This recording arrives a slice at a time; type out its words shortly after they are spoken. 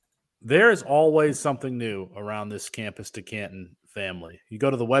There is always something new around this Campus to Canton family. You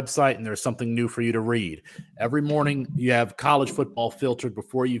go to the website and there's something new for you to read. Every morning you have college football filtered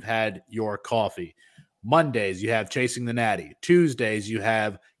before you've had your coffee. Mondays you have Chasing the Natty. Tuesdays you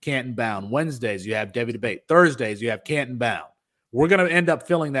have Canton Bound. Wednesdays you have Debbie Debate. Thursdays you have Canton Bound. We're going to end up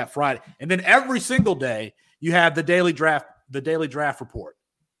filling that Friday. And then every single day you have the daily draft report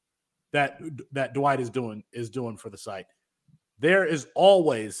that Dwight is doing for the site. There is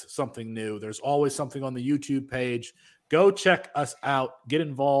always something new. There's always something on the YouTube page. Go check us out. Get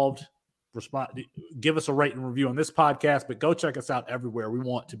involved. Give us a rate and review on this podcast, but go check us out everywhere. We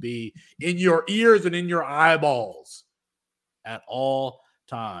want to be in your ears and in your eyeballs at all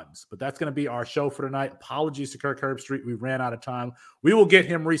times. But that's going to be our show for tonight. Apologies to Kirk Herbstreit. We ran out of time. We will get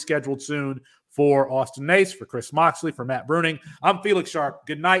him rescheduled soon. For Austin Nace, for Chris Moxley, for Matt Bruning, I'm Felix Sharp.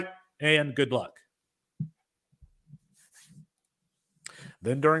 Good night and good luck.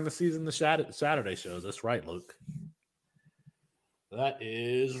 Then during the season, the Saturday shows. That's right, Luke. That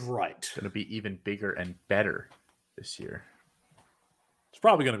is right. It's going to be even bigger and better this year. It's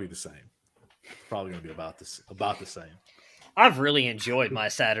probably going to be the same. It's probably going to be about the same. I've really enjoyed my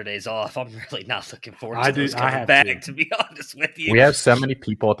Saturdays off. I'm really not looking forward to those coming back, to be honest with you. We have so many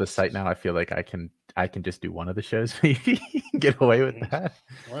people at the site now. I feel like I can just do one of the shows, maybe get away with that.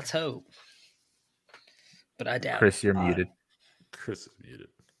 Let's hope. But I doubt Chris, you're muted. Chris is muted.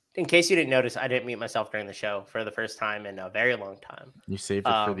 In case you didn't notice, I didn't mute myself during the show for the first time in a very long time. You saved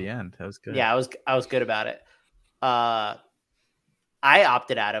it for the end. That was good. Yeah, I was good about it. I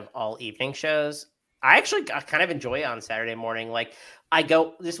opted out of all evening shows. I actually kind of enjoy it on Saturday morning. Like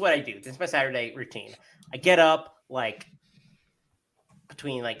this is what I do. This is my Saturday routine. I get up like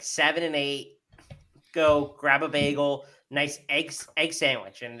between like 7 and 8, go grab a bagel, nice egg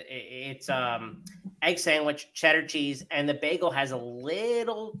sandwich. And it's egg sandwich, cheddar cheese. And the bagel has a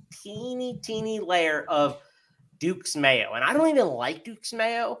little teeny layer of Duke's mayo. And I don't even like Duke's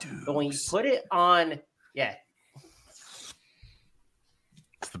mayo, but when you put it on, yeah.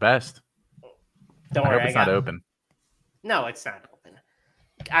 It's the best. Don't worry. I hope it's not open. No, it's not open.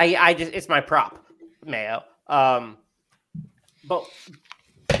 I just, it's my prop mayo. But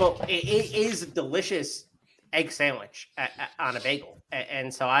it is a delicious egg sandwich on a bagel.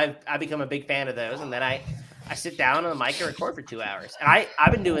 And so I've become a big fan of those. And then I sit down on the mic and record for 2 hours. And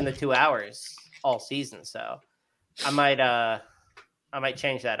I've been doing the 2 hours all season. So I might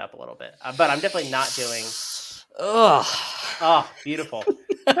change that up a little bit, but I'm definitely not doing. Oh, beautiful.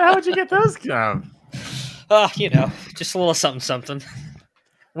 How would you get those from? Just a little something.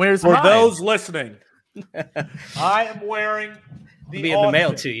 Where's for mine? Those listening? I am wearing be in the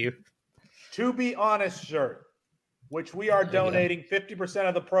mail to you. To Be Honest shirt, which we are donating 50%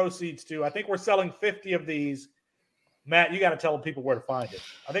 of the proceeds to. I think we're selling 50 of these. Matt, you got to tell people where to find it.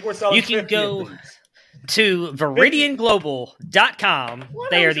 I think we're selling. You can go to ViridianGlobal.com.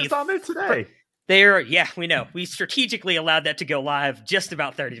 They are just on there today. We know. We strategically allowed that to go live just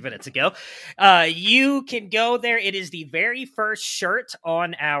about 30 minutes ago. You can go there. It is the very first shirt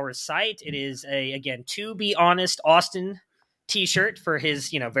on our site. It is To Be Honest, Austin t-shirt for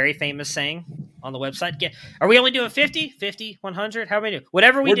his, very famous saying on the website. Are we only doing 50, 50, 100? How many?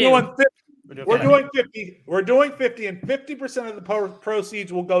 Whatever we do. We're doing 50. We're doing 50, and 50% of the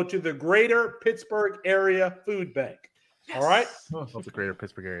proceeds will go to the Greater Pittsburgh Area Food Bank. Yes. All right? That's the Greater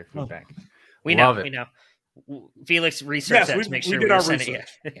Pittsburgh Area Food Bank. We know. Felix researched that to make sure we did our research.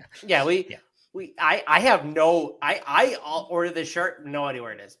 I have no. I ordered this shirt. No idea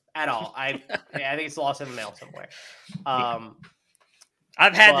where it is at all. I think it's lost in the mail somewhere.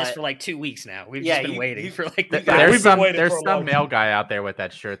 I've had this for like 2 weeks now. We've just been waiting for like. There's some mail guy out there with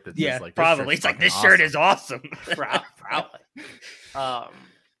that shirt that's just like probably. It's like this shirt is awesome. Probably. I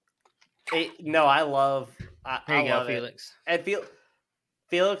love. There you go, Felix. And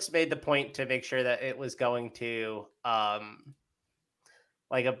Felix made the point to make sure that it was going to,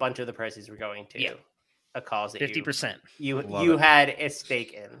 like a bunch of the proceeds were going to a cause that 50%. You had a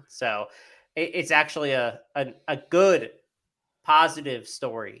stake in. So it's actually a good, positive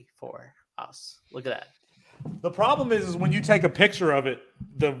story for us. Look at that. The problem is when you take a picture of it,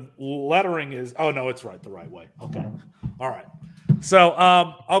 the lettering is. Oh no, it's the right way. Okay, all right. So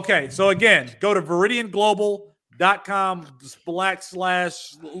So again, go to ViridianGlobal.com /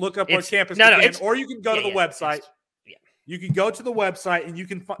 look up our campus or you can go to the website. You can go to the website and you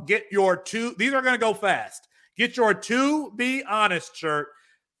can get your these are going to go fast. Get your To Be Honest shirt.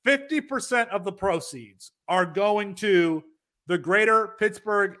 50% of the proceeds are going to the Greater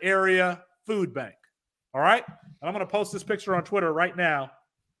Pittsburgh Area Food Bank. All right? And I'm going to post this picture on Twitter right now.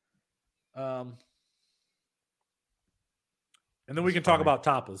 And then we can talk about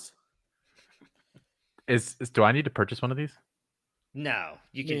tapas. Do I need to purchase one of these? No,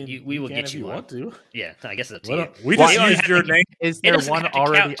 you I can. mean, We will can get if you one. want to. Yeah, I guess it's up to Well, you. we Well, just you used your name. Is It there doesn't one have to count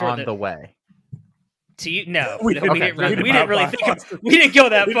already toward on the- the way? To you, no, We no, didn't- we didn't really. okay. We didn't really think. Austin. We didn't go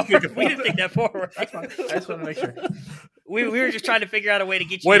that We far. didn't think We didn't think that forward. That's fine. I just want to make sure. We were just trying to figure out a way to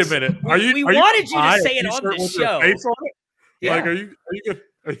get you. Wait a to- minute. We, Are you? we are wanted you buy to a say it on t-shirt the with your show. face on it? Yeah. Like,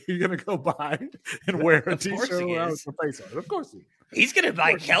 are you gonna go buy and wear a Of course t-shirt he around is. with your face on it? Of course he is. He's gonna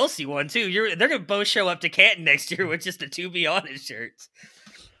buy Kelsey one too. They're gonna both show up to Canton next year with just the "To Be Honest" shirts.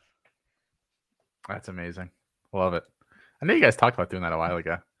 That's amazing. Love it. I know you guys talked about doing that a while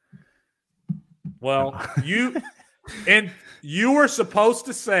ago. Well, you were supposed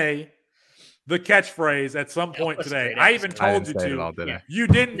to say the catchphrase at some point was a today. great I even episode. I told didn't you say it to. all, did I? You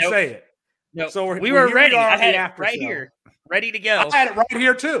didn't Nope. say it. No, So we were here ready. are I on the had it after right show. here, ready to go. I had it right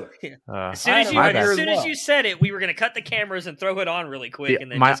here too. As soon I as had you, it right as here soon as as you said it, we were gonna cut the cameras and throw it on really quick,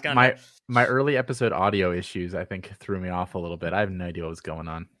 and then my, just kind of. my early episode audio issues, I think, threw me off a little bit. I have no idea what was going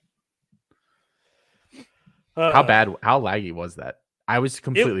on. How laggy was that? I was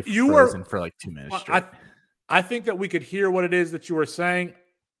completely you frozen were- for like 2 minutes Well, straight. I think that we could hear what it is that you were saying.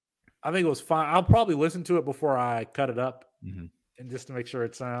 I think it was fine. I'll probably listen to it before I cut it up, Mhm. and just to make sure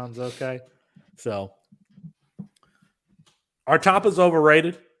it sounds okay. So, our tapas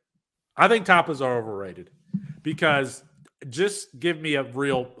overrated. I think tapas are overrated because just give me a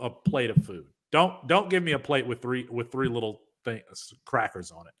plate of food. Don't give me a plate with three little things,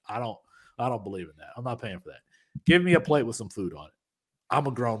 crackers on it. I don't believe in that. I'm not paying for that. Give me a plate with some food on it. I'm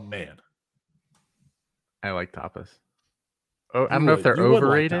a grown man. I like tapas. Oh, I don't know if they're You would like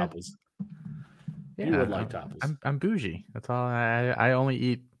overrated. tapas. Yeah, You would like tapas. I'm bougie. That's all. I only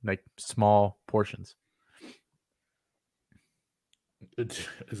eat like small portions.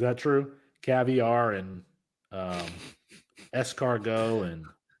 Is that true? Caviar and escargot, and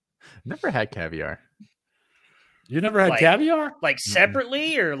Never had caviar. you never had Like- caviar? Like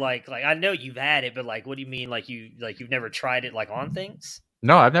separately, or like I know you've had it, but like, what do you mean? Like you've never tried it like on things?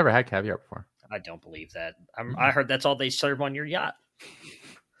 No, I've never had caviar before. I don't believe that. I heard that's all they serve on your yacht.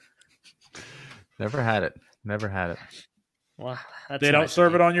 Never had it. Never had it. Well, that's They don't nice of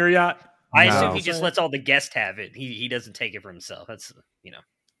serve you. it on your yacht. I No. assume he just lets all the guests have it. He doesn't take it for himself. That's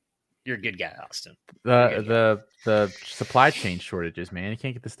you're a good guy, Austin. The supply chain shortages, man. You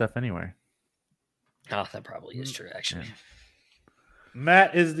can't get this stuff anywhere. Oh, that probably is true, actually. Yeah.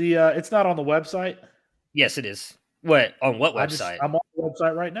 Matt, is the it's not on the website. Yes, it is. What on what website? I'm on the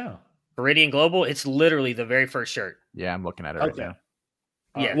website right now. Meridian Global. It's literally the very first shirt. Yeah, I'm looking at it right Okay. now.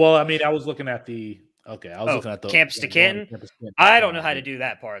 Yeah. Well, I mean, I was looking at the. Okay, I was Oh, looking at the Campus to yeah, Canton? Campus to Canton. I don't know how to do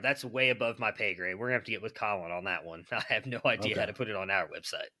that part. That's way above my pay grade. We're gonna have to get with Colin on that one. I have no idea how Okay. to put it on our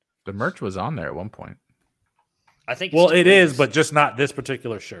website. The merch was on there at one point. I think. Well, still it is, but just not this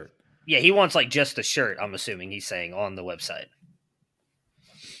particular shirt. yeah, he wants like just the shirt. I'm assuming he's saying on the website.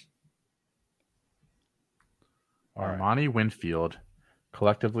 All right. Armani Winfield,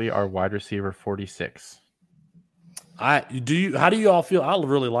 collectively our wide receiver 46. How do you all feel? I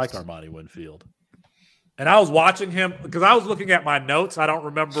really like Armani Winfield. And I was watching him because I was looking at my notes. I don't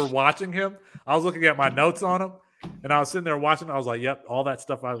remember watching him. I was looking at my notes on him, and I was sitting there watching. I was like, "Yep, all that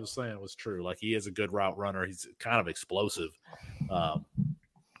stuff I was saying was true. Like he is a good route runner. He's kind of explosive."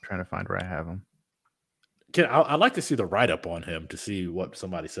 Trying to find where I have him. I'd like to see the write up on him to see what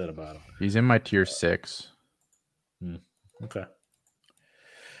somebody said about him. He's in my tier 6. Okay.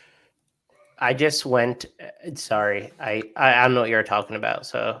 I just went. Sorry, I don't know what you're talking about,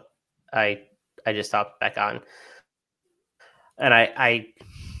 so I just stopped back on. And I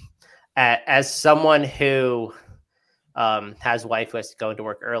as someone who has a wife who has to go into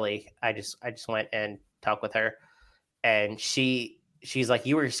work early, I just went and talked with her, and she's like,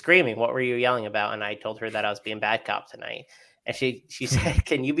 "You were screaming. What were you yelling about?" And I told her that I was being bad cop tonight, and she said,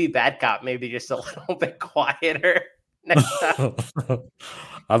 "Can you be bad cop? Maybe just a little bit quieter." Next time.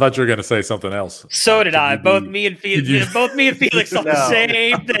 I thought you were going to say something else. So did Can I. you Both be- me and could you- Felix thought the No.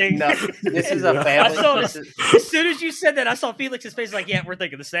 same thing. No, this is a I family. saw this this. is- As soon as you said that, I saw Felix's face. Like, yeah, we're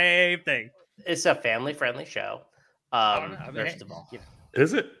thinking the same thing. It's a family-friendly show. I don't know. I mean, First of all,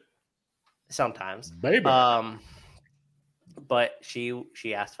 Is it? sometimes. Baby. But she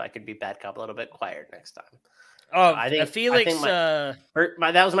asked if I could be bad cop a little bit quieter next time. Oh, I think- Felix. I think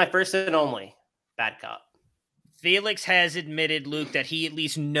that was my first and only bad cop. Felix has admitted, Luke, that he at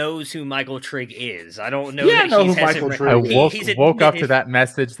least knows who Michael Trigg is. I don't know. Yeah, I that know he who hasn't Michael re- Trigg I is. he's woke up to admitted- that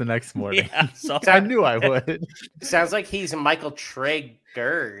message the next morning. Yeah, so I knew I would. Sounds like he's Michael Trigg.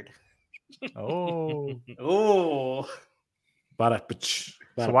 Oh. Ooh. Bada-pach,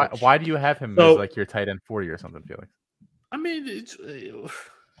 So bada-pach. why do you have him So- as like your tight end 40 or something, Felix? I mean,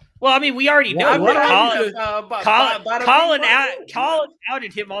 Well, I mean, we already know What that Colin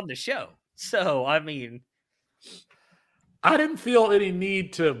outed him on the show. So, I mean, I didn't feel any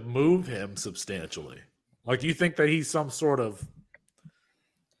need to move him substantially. Like, do you think that he's some sort of?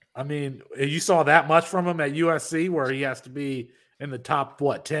 I mean, you saw that much from him at USC, where he has to be in the top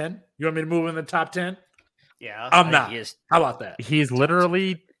 10? You want me to move in the top 10? Yeah, I'm not. How about that? He's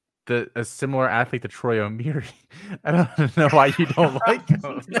literally a similar athlete to Troy O'Meara. I don't know why you don't like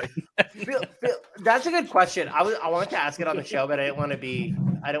him. Phil, that's a good question. I wanted to ask it on the show, but I didn't want to be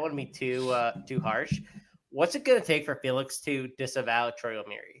too harsh. What's it going to take for Felix to disavow Troy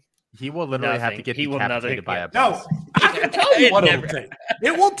O'Meara? He will literally have to get decapitated by a bus. No, I can tell you what it will take.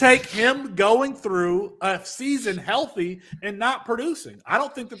 It will take him going through a season healthy and not producing. I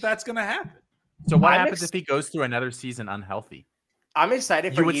don't think that that's going to happen. So what happens if he goes through another season unhealthy? I'm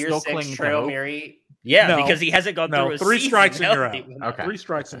excited for year 6 Troy O'Meara. Yeah, because he hasn't gone through 3 strikes and you're out. Okay. 3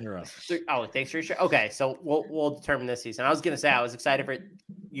 strikes and you're out. Thanks, 3 strikes. Okay, so we'll determine this season. I was gonna say I was excited for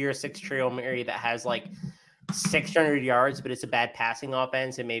year 6 Troy O'Meara that has like 600 yards, but it's a bad passing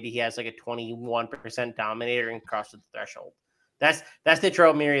offense, and maybe he has like a 21% dominator and crosses the threshold. That's the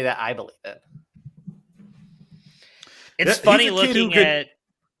Troy O'Meara that I believe in. It's funny looking at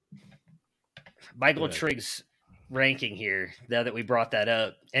Michael Trigg's ranking here, now that we brought that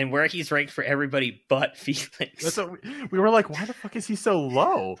up, and where he's ranked for everybody but Felix. We were like, why the fuck is he so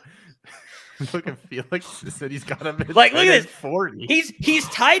low? Look at Felix said he's got him at like, look at this 40. He's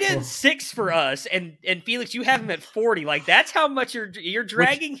tight end 6 for us, and Felix, you have him at 40. Like, that's how much you're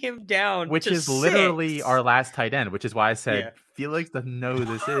dragging him down. Which is 6. literally our last tight end, which is why I said Felix doesn't know who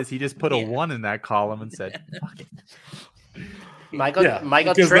this is. He just put a 1 in that column and said, fuck it.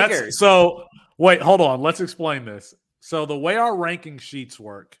 Michael triggers. So wait, hold on. Let's explain this. So the way our ranking sheets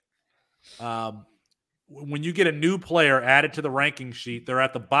work, when you get a new player added to the ranking sheet, they're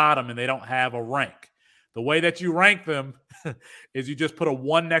at the bottom and they don't have a rank. The way that you rank them is you just put a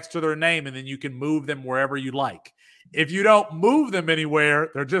 1 next to their name and then you can move them wherever you like. If you don't move them anywhere,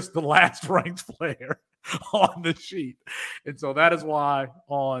 they're just the last ranked player on the sheet. And so that is why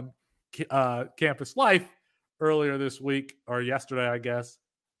on Campus Life earlier this week, or yesterday, I guess,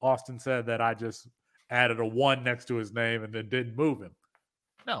 Austin said that I just added a 1 next to his name and then didn't move him.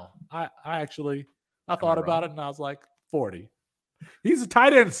 No, I thought about it and I was like, 40. He's a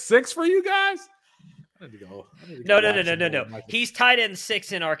tight end 6 for you guys? I need to go. No. He's tight end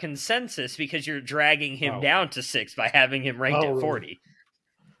 6 in our consensus because you're dragging him down to 6 by having him ranked at 40.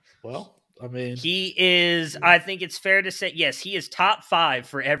 Well, I mean, he is, I think it's fair to say, yes, he is top 5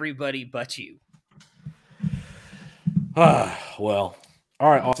 for everybody but you. Well, all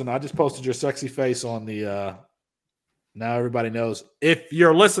right, Austin, I just posted your sexy face on the now everybody knows. If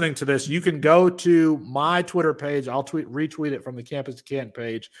you're listening to this, you can go to my Twitter page. I'll retweet it from the Campus to Canton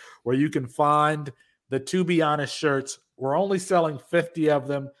page, where you can find the To Be Honest shirts. We're only selling 50 of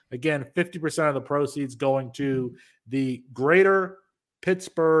them. Again, 50% of the proceeds going to the Greater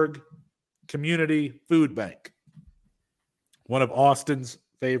Pittsburgh Community Food Bank, one of Austin's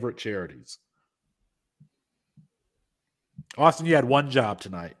favorite charities. Austin, you had one job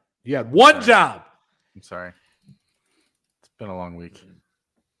tonight. You had one job. I'm sorry. It's been a long week.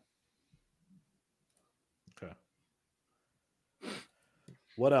 Okay.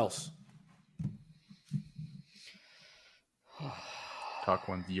 What else? Talk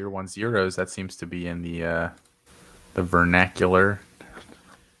year 1 zeros. That seems to be in the vernacular.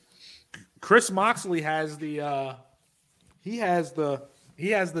 Chris Moxley has the he has the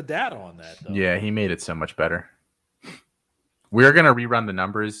data on that, though. Yeah, he made it so much better. We're going to rerun the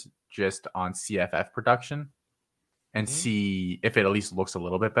numbers just on CFF production and see if it at least looks a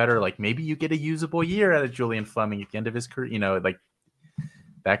little bit better. Like, maybe you get a usable year out of Julian Fleming at the end of his career, like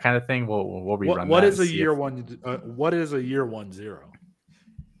that kind of thing. We'll rerun what is a year 1? What is a year 1 0?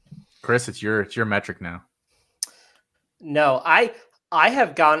 Chris, it's your metric now. No, I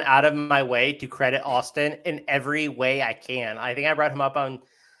have gone out of my way to credit Austin in every way I can. I think I brought him up on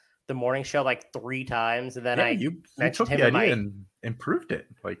the morning show like 3 times, and then you took the idea and improved it.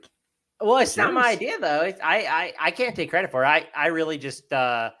 Like, well, it's not my idea though. I can't take credit for it. I really just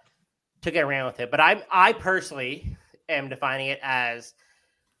took it around with it. But I personally am defining it as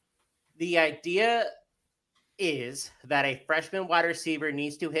the idea is that a freshman wide receiver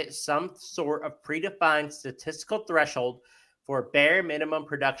needs to hit some sort of predefined statistical threshold for bare minimum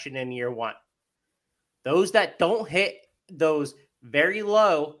production in year 1. Those that don't hit those very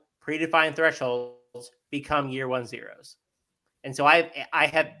low predefined thresholds become year 1 zeros. And so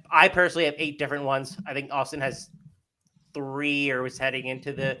I personally have 8 different ones. I think Austin has 3 or was heading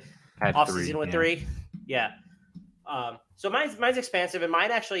into the offseason with 3. Yeah. So mine's expansive, and mine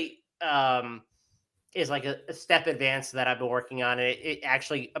actually is like a step advance that I've been working on. It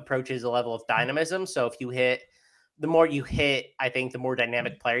actually approaches a level of dynamism. So if you hit, the more you hit, I think the more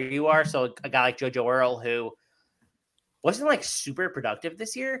dynamic player you are. So a guy like JoJo Earl, who wasn't like super productive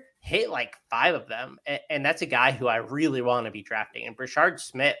this year, hit like 5 of them. And that's a guy who I really want to be drafting. And Brashard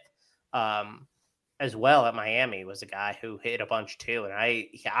Smith, as well at Miami, was a guy who hit a bunch too. And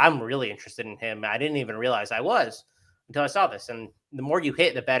I'm really interested in him. I didn't even realize I was until I saw this. And the more you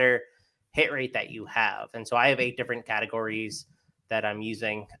hit, the better hit rate that you have. And so I have 8 different categories that I'm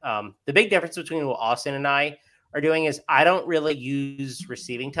using. The big difference between what Austin and I are doing is I don't really use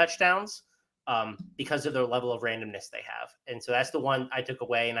receiving touchdowns because of the level of randomness they have. And so that's the one I took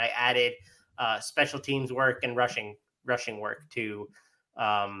away, and I added special teams work and rushing work to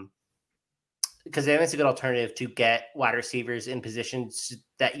because then it's a good alternative to get wide receivers in positions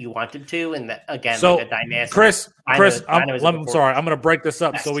that you wanted to. And that, again, so like a dynamic. Chris, I'm sorry, I'm going to break this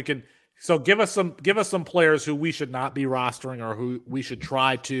up so we can. So give us some players who we should not be rostering or who we should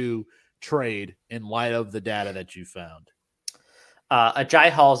try to trade in light of the data that you found. Ajay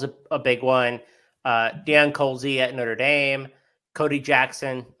Hall's a big one. Dan Colsey at Notre Dame, Cody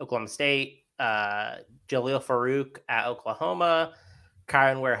Jackson, Oklahoma State, Jaleel Farouk at Oklahoma,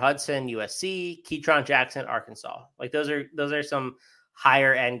 Kyron Ware-Hudson, USC, Ketron Jackson, Arkansas. Like those are some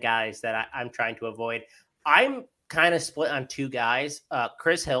higher end guys that I'm trying to avoid. I'm kind of split on 2 guys.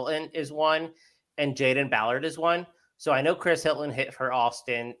 Chris Hilton is one, and Jaden Ballard is one. So I know Chris Hilton hit for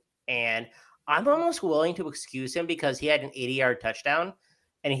Austin, and I'm almost willing to excuse him because he had an 80-yard touchdown,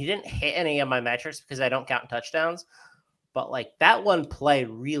 and he didn't hit any of my metrics because I don't count touchdowns. But like that one play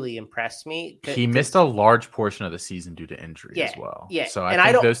really impressed me. He missed a large portion of the season due to injury as well. Yeah. So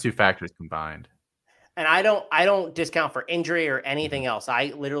I think those 2 factors combined. And I don't discount for injury or anything else.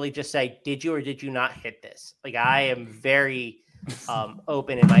 I literally just say, did you or did you not hit this? Like I am very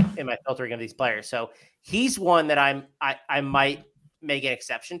open in my filtering of these players. So he's one that I might make an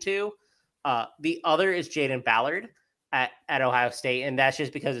exception to. The other is Jaden Ballard at Ohio State, and that's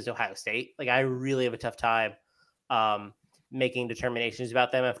just because it's Ohio State. Like I really have a tough time making determinations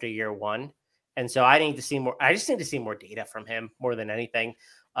about them after year 1. And so I need to see more. I just need to see more data from him more than anything.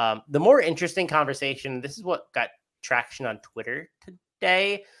 The more interesting conversation, this is what got traction on Twitter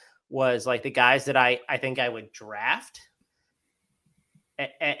today, was like the guys that I think I would draft.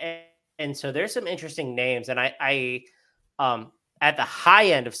 And so there's some interesting names. And I at the high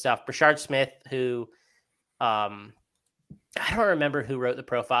end of stuff, Brashard Smith, who I don't remember who wrote the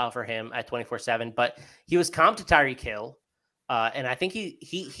profile for him at 24/7, but he was comped to Tyreek Hill. And I think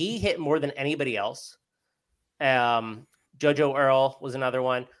he hit more than anybody else. JoJo Earl was another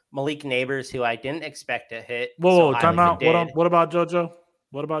one. Malik Neighbors, who I didn't expect to hit. Whoa, time out. What about JoJo?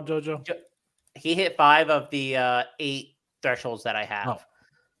 What about JoJo? He hit 5 of the 8 thresholds that I have.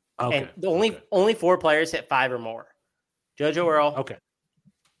 Oh. Okay. And the only 4 players hit 5 or more. JoJo Earl. Okay.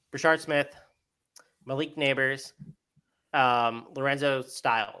 Brashard Smith, Malik Neighbors, Lorenzo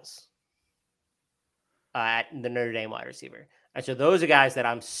Styles at the Notre Dame wide receiver. And so those are guys that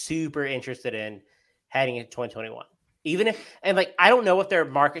I'm super interested in heading into 2021. Even if, and like, I don't know what their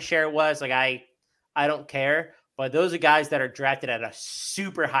market share was. Like, I don't care, but those are guys that are drafted at a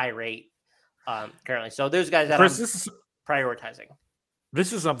super high rate currently. So those guys that Chris, I'm prioritizing.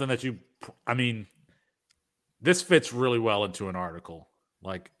 This is something that this fits really well into an article,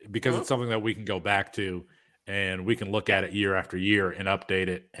 like, because it's something that we can go back to and we can look at it year after year and update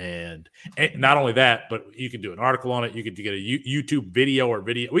it. And not only that, but you can do an article on it. You could get a YouTube video or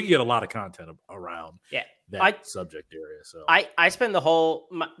video. We can get a lot of content around that subject area. So I spend the whole,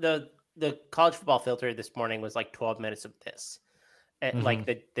 the college football filter this morning was like 12 minutes of this. Like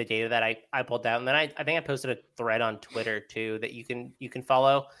the data that I pulled out. And then I think I posted a thread on Twitter too, that you can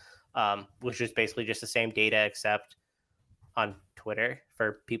follow, which is basically just the same data, except on Twitter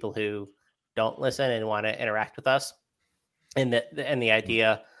for people who don't listen and want to interact with us. And the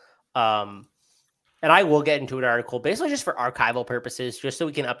idea, and I will get into an article basically just for archival purposes, just so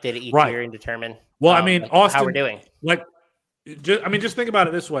we can update it each year and determine. Well, Austin, how we're doing. Like, just think about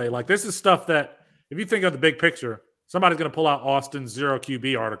it this way. Like, this is stuff that if you think of the big picture, somebody's going to pull out Austin's 0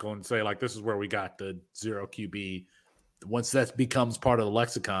 QB article and say, like, this is where we got the 0 QB. Once that becomes part of the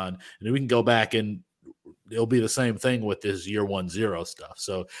lexicon, and then we can go back and it'll be the same thing with this year 1-0 stuff.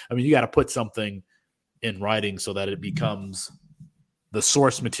 So, you got to put something in writing so that it becomes the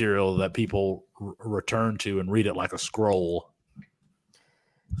source material that people return to and read it like a scroll.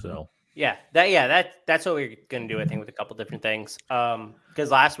 So, that's what we're going to do, I think, with a couple different things.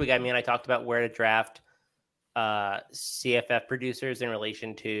 Because last week, I talked about where to draft CFF producers in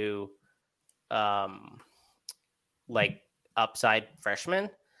relation to like upside freshman.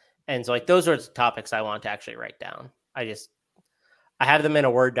 And so like those are the topics I want to actually write down. I have them in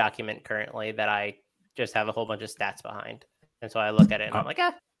a Word document currently that I just have a whole bunch of stats behind. And so I look at it and I'm like,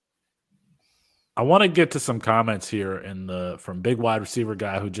 I want to get to some comments here from big wide receiver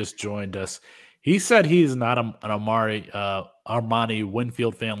guy who just joined us. He said he's not an Armani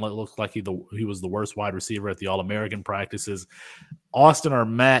Winfield fan. It looks like he was the worst wide receiver at the All-American practices. Austin or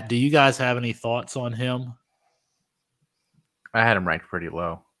Matt, do you guys have any thoughts on him? I had him ranked pretty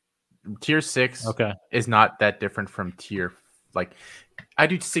low. Tier 6 okay. is not that different from tier. Like, I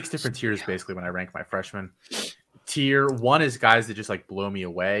do 6 different tiers basically when I rank my freshmen. Tier 1 is guys that just like blow me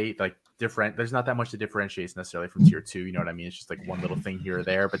away. Like, there's not that much to differentiate necessarily from tier 2. You know what I mean? It's just like one little thing here or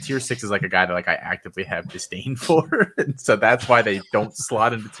there. But tier 6 is like a guy that like I actively have disdain for. And so that's why they don't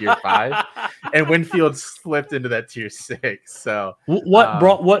slot into tier 5. And Winfield slipped into that tier 6. So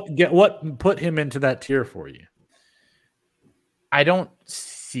what put him into that tier for you? I don't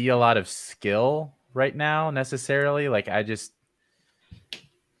see a lot of skill right now necessarily. Like I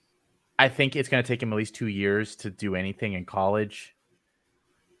think it's going to take him at least 2 years to do anything in college.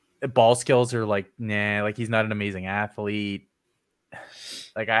 Ball skills are like, nah, like he's not an amazing athlete.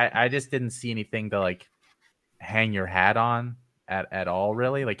 Like I just didn't see anything to like hang your hat on at all,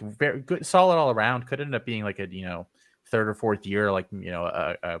 really. Like very good, solid all around. Could end up being like a, third or fourth year, like,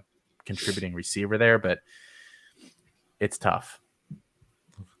 a contributing receiver there, but it's tough.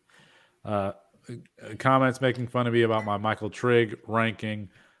 Comments making fun of me about my Michael Trigg ranking.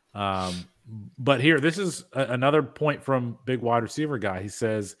 But here, this is another point from big wide receiver guy. He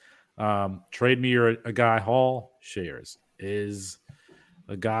says, trade me or a Guy Hall shares. Is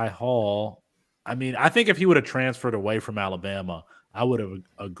a Guy Hall. I mean, I think if he would have transferred away from Alabama, I would have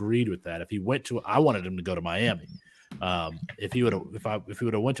agreed with that. If he went to, I wanted him to go to Miami. If he would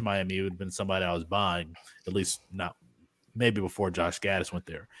have went to Miami, it would have been somebody I was buying, at least not maybe before Josh Gaddis went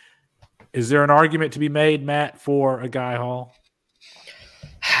there. Is there an argument to be made, Matt, for a Guy Hall?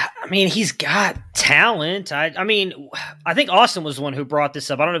 I mean, he's got talent. I mean, I think Austin was the one who brought this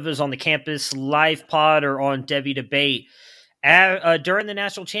up. I don't know if it was on the Campus Live pod or on Debbie Debate during the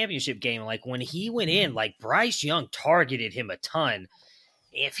national championship game. Like when he went in, like Bryce Young targeted him a ton.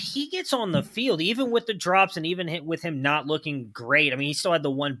 If he gets on the field, even with the drops and even with him not looking great, I mean, he still had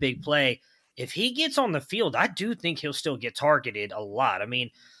the one big play. If he gets on the field, I do think he'll still get targeted a lot. I mean,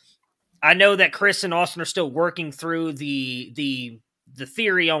 I know that Chris and Austin are still working through the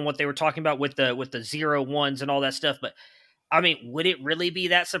theory on what they were talking about with the 0-1s and all that stuff. But I mean, would it really be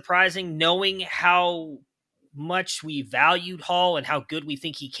that surprising knowing how much we valued Hall and how good we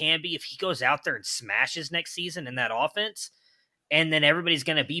think he can be if he goes out there and smashes next season in that offense? And then everybody's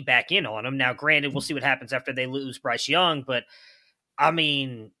going to be back in on him. Now, granted, we'll see what happens after they lose Bryce Young, but I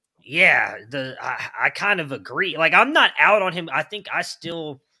mean, yeah, I kind of agree. Like, I'm not out on him. I think I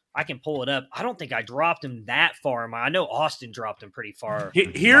can pull it up. I don't think I dropped him that far. I know Austin dropped him pretty far.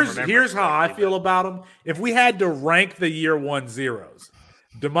 Here's how I feel about him. If we had to rank the year 1 zeros,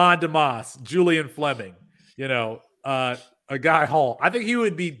 Damon DeMoss, Julian Fleming, a Guy Hall, I think he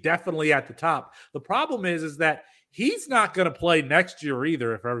would be definitely at the top. The problem is that he's not going to play next year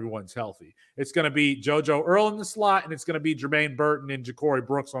either if everyone's healthy. It's going to be JoJo Earl in the slot, and it's going to be Jermaine Burton and Ja'Cory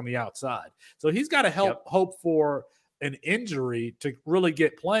Brooks on the outside. So he's got to hope for an injury to really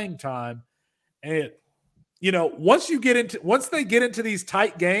get playing time. And, once they get into these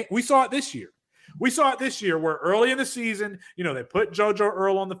tight games, we saw it this year. Where early in the season, they put JoJo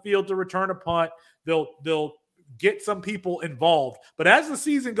Earl on the field to return a punt. They'll get some people involved. But as the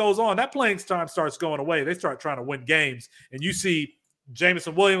season goes on, that playing time starts going away. They start trying to win games. And you see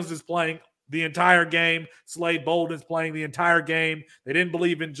Jameson Williams is playing the entire game. Slade Bolden's playing the entire game. They didn't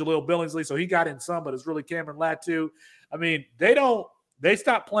believe in Jaleel Billingsley, so he got in some, but it's really Cameron Latu. I mean, they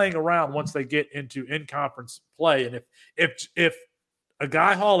stop playing around once they get into in-conference play. And if a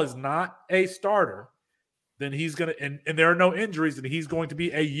Guy Hall is not a starter, then he's going to – and there are no injuries, and he's going to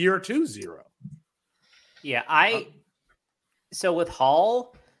be a year 2-0. Yeah, so with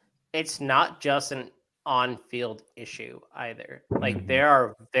Hall, it's not just an on-field issue either. Like there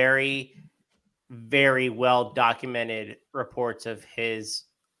are very, very well documented reports of his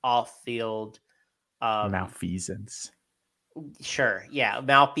off-field malfeasance. Sure, yeah,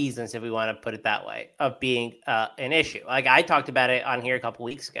 malfeasance, if we want to put it that way, of being an issue. Like I talked about it on here a couple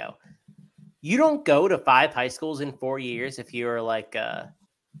weeks ago. You don't go to 5 high schools in 4 years if you're like a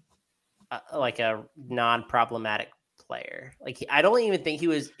non-problematic player. Like I don't even think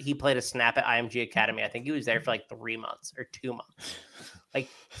he played a snap at IMG Academy. I think he was there for like 3 months or 2 months. Like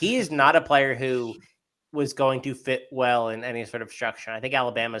he is not a player who was going to fit well in any sort of structure. I think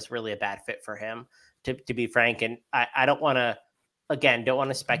Alabama is really a bad fit for him. to be frank. And I don't want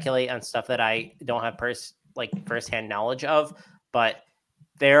to speculate on stuff that I don't have firsthand knowledge of, but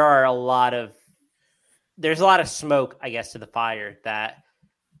there's a lot of smoke, I guess, to the fire that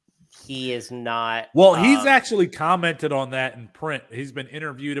he is not. Well, he's actually commented on that in print. He's been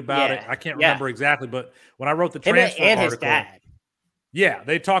interviewed about it. I can't remember exactly, but when I wrote the transfer and article, his dad. Yeah,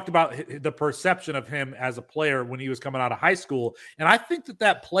 they talked about the perception of him as a player when he was coming out of high school. And I think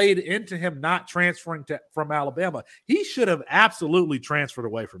that played into him not transferring from Alabama. He should have absolutely transferred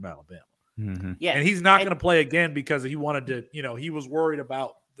away from Alabama. Mm-hmm. Yeah. And he's not going to play again because he wanted to, he was worried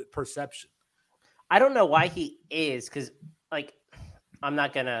about the perception. I don't know why he is, because, I'm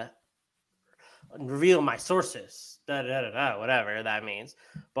not going to reveal my sources, whatever that means.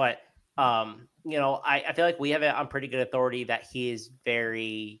 But, I feel like we have it on pretty good authority that he is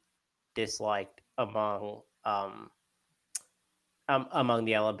very disliked among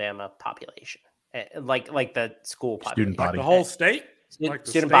the Alabama population, like the school population, Student body. Like the whole state, like the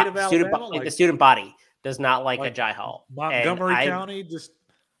student of Alabama, the student body does not like Ajay Hall. Montgomery County just.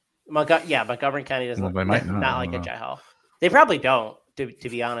 Montgomery County doesn't not like Ajay Hall. They probably don't, to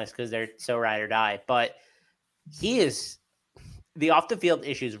be honest, because they're so ride or die. But he is. The off the field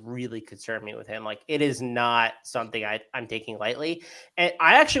issues really concern me with him. It is not something I'm taking lightly. And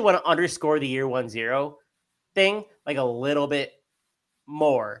I actually want to underscore the year 1-0 thing a little bit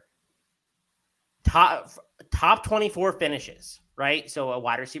more. Top 24 finishes, right? So a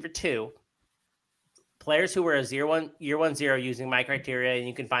wide receiver 2. Players who were a year 1-0 using my criteria, and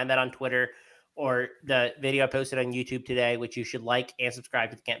you can find that on Twitter or the video I posted on YouTube today, which you should like and subscribe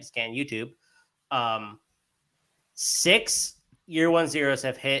to the Campus Scan YouTube. 6 year 1-0s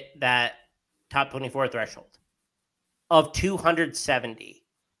have hit that top 24 threshold of 270,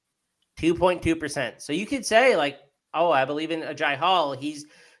 2.2%. So you could say I believe in Ajay Hall. He's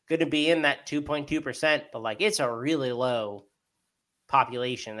going to be in that 2.2%, but it's a really low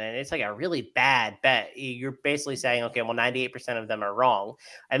population and it's a really bad bet. You're basically saying, okay, well, 98% of them are wrong.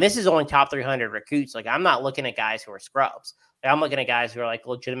 And this is only top 300 recruits. I'm not looking at guys who are scrubs. I'm looking at guys who are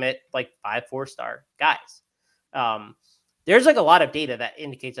legitimate, 5-4-star guys. There's a lot of data that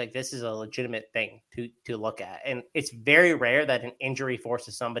indicates this is a legitimate thing to look at. And it's very rare that an injury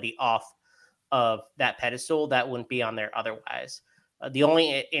forces somebody off of that pedestal that wouldn't be on there otherwise. The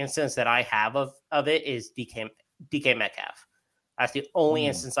only instance that I have of it is DK Metcalf. That's the only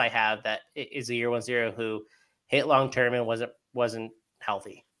instance I have that is a year 1-0 who hit long-term and wasn't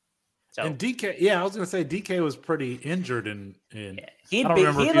healthy. So, and DK, I was going to say DK was pretty injured he had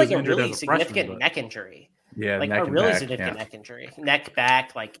a really significant neck injury. Yeah, a really significant neck injury, neck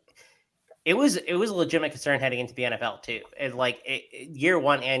back. It was a legitimate concern heading into the NFL too. And year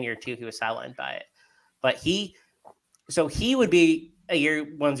 1 and year 2, he was sidelined by it. But he would be a year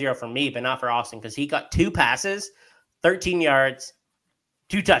 1-0 for me, but not for Austin because he got 2 passes, 13 yards,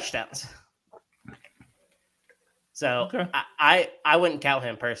 2 touchdowns. So okay. I wouldn't count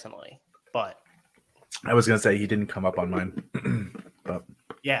him personally, but I was gonna say he didn't come up on mine, but.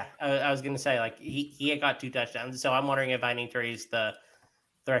 Yeah, I was going to say, he had got 2 touchdowns. So I'm wondering if I need to raise the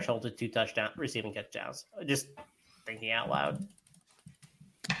threshold to 2 receiving touchdowns. Just thinking out loud.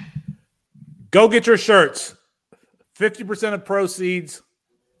 Go get your shirts. 50% of proceeds.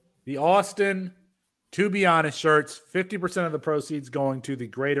 The Austin, to be honest, shirts. 50% of the proceeds going to the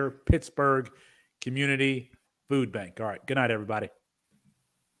Greater Pittsburgh Community Food Bank. All right. Good night, everybody.